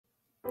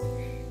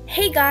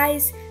Hey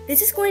guys,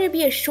 this is going to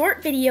be a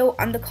short video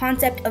on the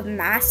concept of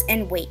mass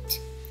and weight.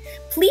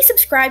 Please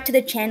subscribe to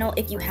the channel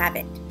if you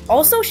haven't.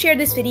 Also share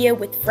this video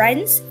with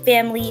friends,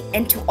 family,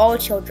 and to all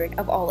children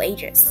of all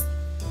ages.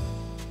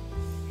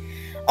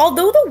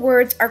 Although the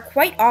words are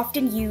quite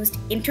often used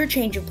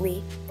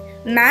interchangeably,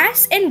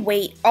 mass and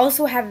weight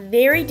also have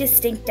very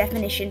distinct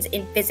definitions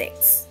in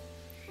physics.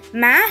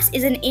 Mass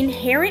is an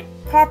inherent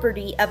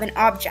property of an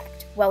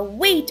object, while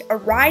weight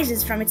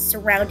arises from its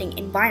surrounding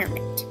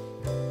environment.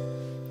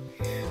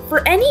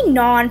 For any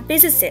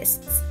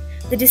non-physicists,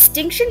 the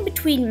distinction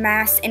between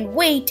mass and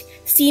weight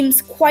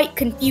seems quite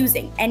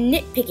confusing and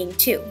nitpicking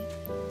too.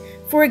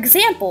 For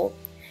example,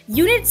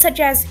 units such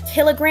as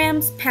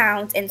kilograms,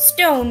 pounds, and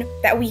stone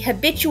that we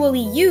habitually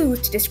use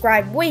to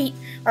describe weight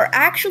are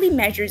actually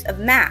measures of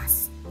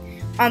mass.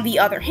 On the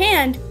other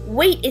hand,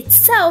 weight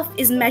itself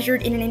is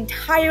measured in an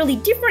entirely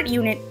different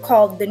unit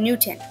called the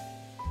Newton.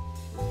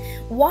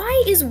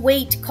 Why is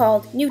weight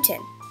called Newton?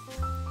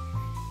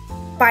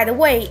 By the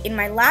way, in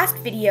my last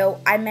video,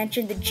 I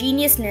mentioned the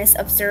geniusness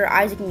of Sir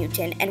Isaac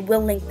Newton, and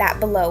we'll link that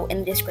below in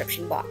the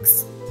description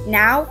box.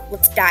 Now,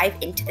 let's dive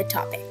into the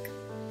topic.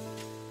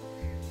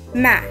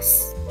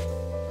 Mass.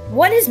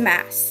 What is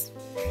mass?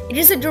 It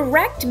is a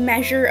direct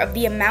measure of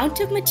the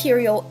amount of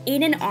material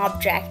in an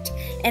object,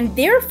 and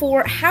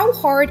therefore how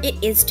hard it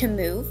is to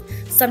move,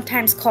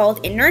 sometimes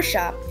called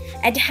inertia,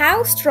 and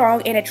how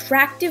strong an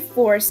attractive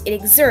force it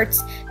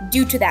exerts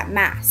due to that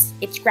mass,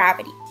 its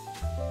gravity.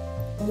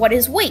 What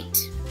is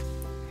weight?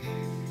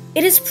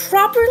 It is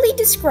properly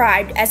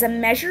described as a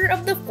measure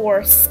of the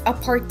force a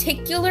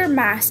particular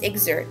mass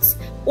exerts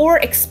or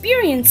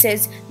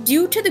experiences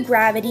due to the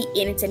gravity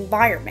in its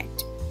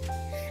environment.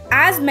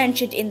 As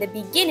mentioned in the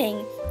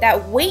beginning,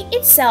 that weight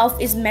itself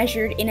is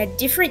measured in a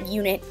different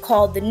unit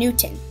called the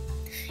Newton.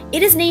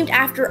 It is named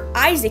after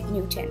Isaac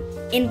Newton,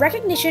 in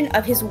recognition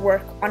of his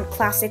work on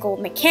classical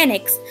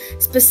mechanics,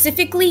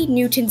 specifically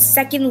Newton's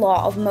second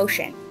law of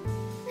motion.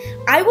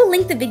 I will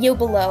link the video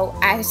below,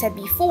 as I said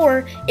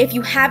before, if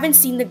you haven't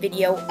seen the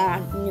video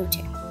on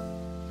Newton.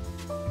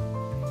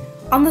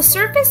 On the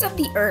surface of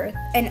the Earth,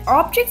 an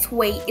object's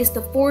weight is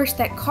the force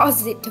that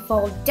causes it to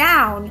fall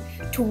down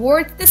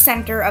towards the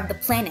center of the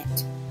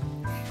planet.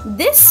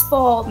 This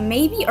fall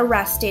may be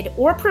arrested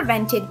or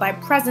prevented by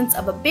presence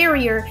of a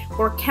barrier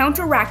or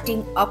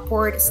counteracting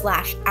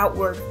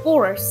upward/outward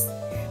force,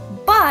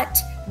 but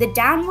the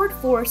downward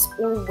force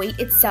or weight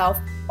itself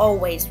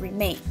always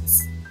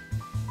remains.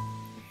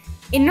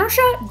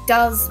 Inertia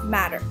does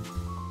matter.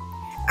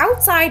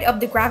 Outside of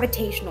the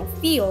gravitational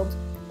field,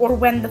 or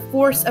when the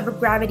force of a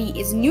gravity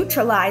is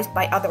neutralized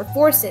by other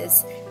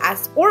forces,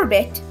 as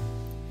orbit,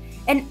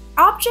 an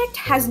object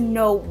has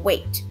no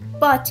weight,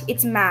 but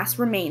its mass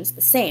remains the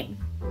same.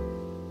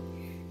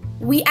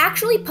 We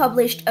actually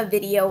published a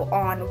video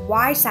on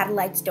why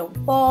satellites don't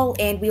fall,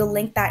 and we'll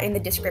link that in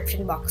the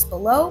description box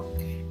below,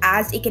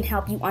 as it can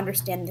help you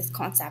understand this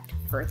concept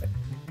further.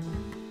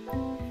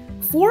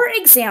 For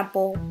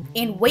example,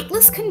 in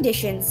weightless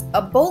conditions,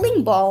 a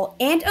bowling ball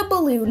and a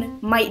balloon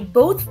might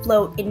both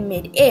float in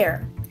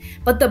mid-air,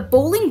 but the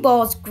bowling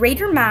ball's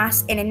greater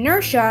mass and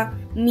inertia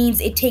means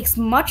it takes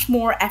much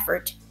more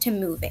effort to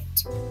move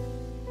it.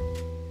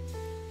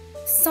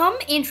 Some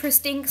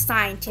interesting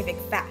scientific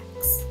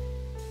facts.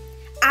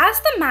 As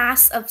the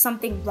mass of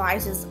something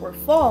rises or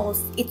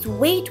falls, its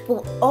weight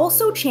will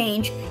also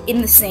change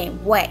in the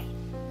same way.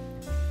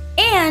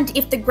 And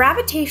if the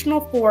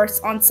gravitational force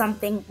on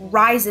something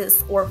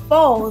rises or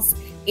falls,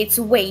 its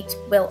weight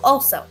will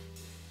also.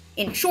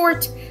 In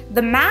short,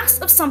 the mass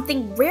of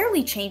something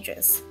rarely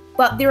changes,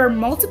 but there are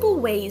multiple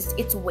ways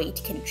its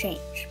weight can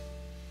change.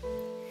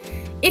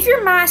 If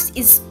your mass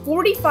is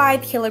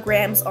 45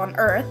 kilograms on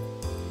Earth,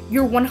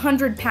 your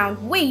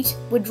 100-pound weight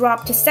would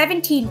drop to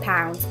 17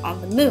 pounds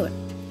on the Moon.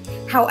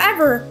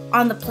 However,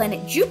 on the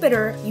planet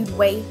Jupiter, you'd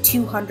weigh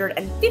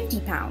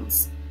 250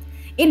 pounds.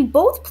 In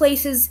both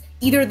places,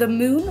 either the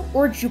Moon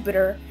or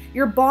Jupiter,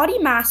 your body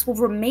mass will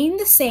remain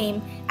the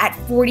same at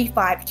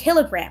 45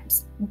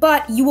 kilograms,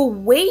 but you will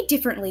weigh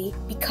differently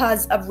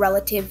because of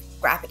relative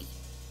gravity.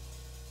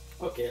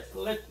 Okay,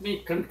 let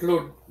me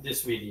conclude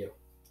this video.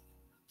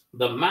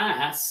 The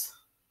mass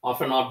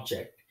of an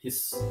object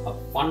is a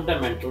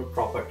fundamental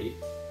property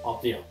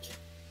of the object,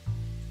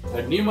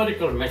 a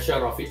numerical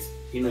measure of its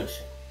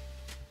inertia,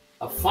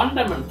 a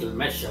fundamental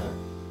measure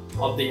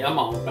of the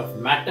amount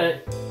of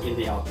matter in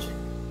the object.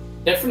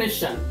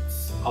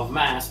 Definitions of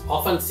mass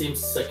often seem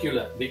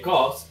circular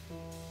because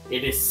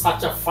it is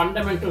such a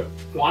fundamental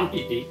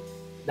quantity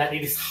that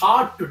it is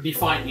hard to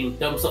define in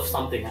terms of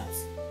something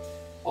else.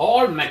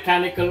 All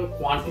mechanical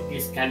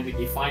quantities can be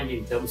defined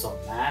in terms of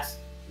mass,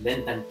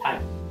 length, and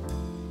time.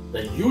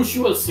 The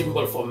usual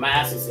symbol for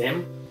mass is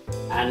m,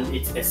 and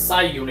its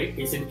SI unit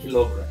is in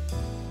kilogram.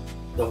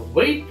 The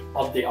weight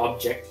of the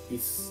object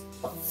is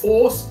the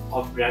force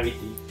of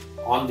gravity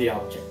on the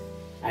object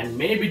and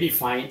may be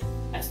defined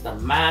as the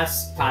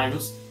mass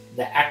times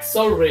the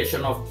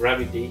acceleration of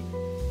gravity.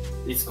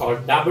 Is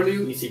called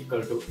W is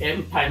equal to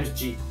m times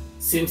g,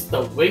 since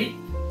the weight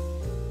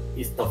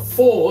is the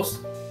force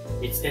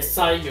its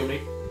SI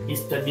unit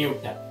is the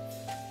Newton.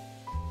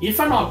 If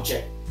an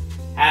object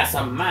has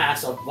a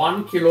mass of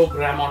 1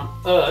 kilogram on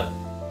Earth,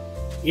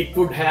 it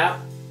would have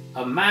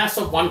a mass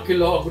of 1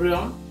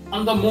 kilogram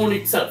on the moon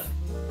itself,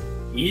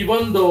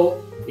 even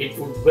though it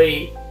would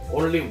weigh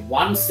only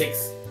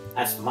 1/6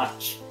 as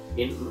much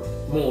in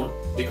moon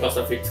because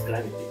of its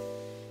gravity.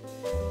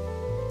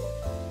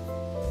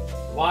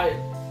 While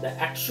the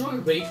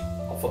actual weight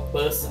of a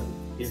person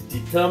is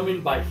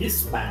determined by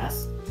his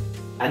mass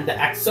and the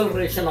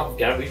acceleration of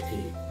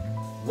gravity,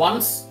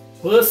 one's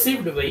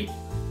perceived weight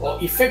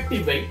or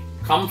effective weight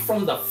comes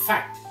from the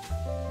fact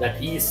that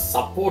he is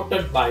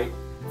supported by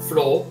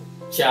floor,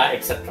 chair,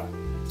 etc.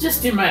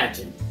 Just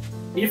imagine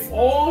if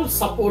all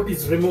support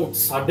is removed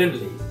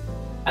suddenly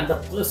and the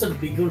person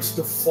begins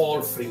to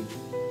fall free.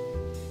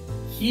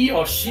 He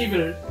or she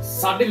will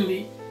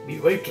suddenly be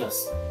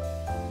weightless.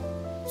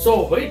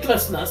 So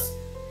weightlessness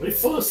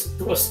refers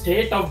to a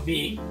state of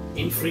being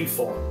in free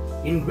fall,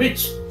 in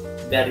which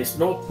there is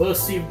no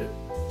perceived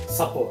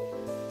support.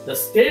 The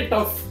state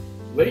of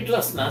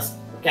weightlessness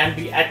can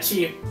be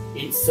achieved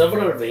in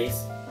several ways,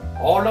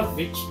 all of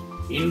which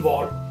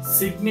involve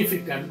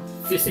significant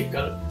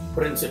physical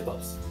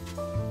principles.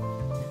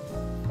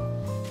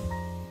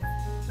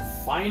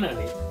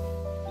 Finally,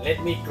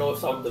 let me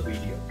close out the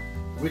video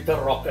with a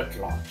rocket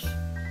launch.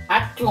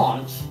 At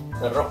launch,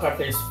 the rocket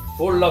is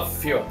full of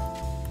fuel,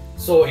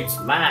 so its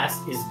mass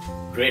is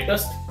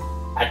greatest.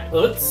 At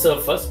Earth's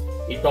surface,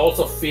 it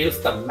also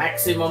feels the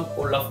maximum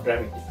pull of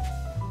gravity,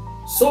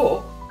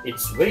 so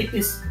its weight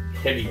is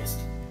heaviest.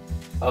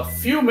 A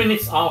few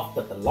minutes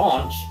after the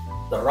launch,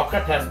 the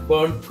rocket has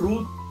burned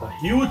through a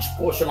huge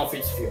portion of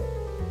its fuel.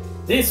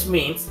 This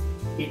means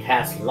it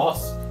has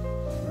lost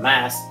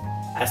mass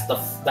as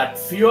that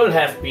fuel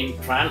has been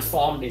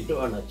transformed into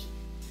energy.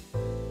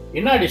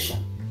 In addition,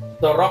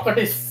 the rocket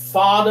is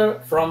farther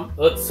from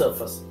Earth's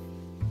surface.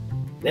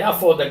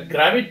 Therefore, the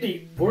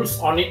gravity pulls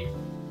on it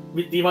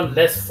with even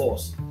less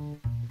force.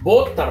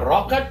 Both the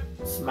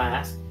rocket's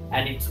mass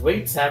and its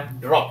weights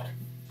have dropped.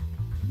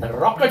 The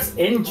rocket's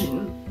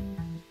engine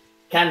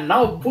can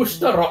now push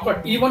the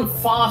rocket even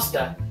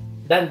faster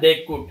than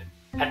they could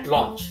at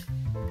launch.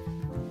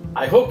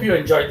 I hope you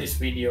enjoyed this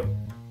video.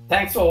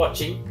 Thanks for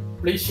watching.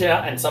 Please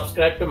share and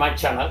subscribe to my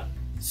channel.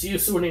 See you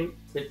soon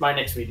with my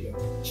next video.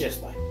 Cheers,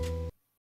 bye.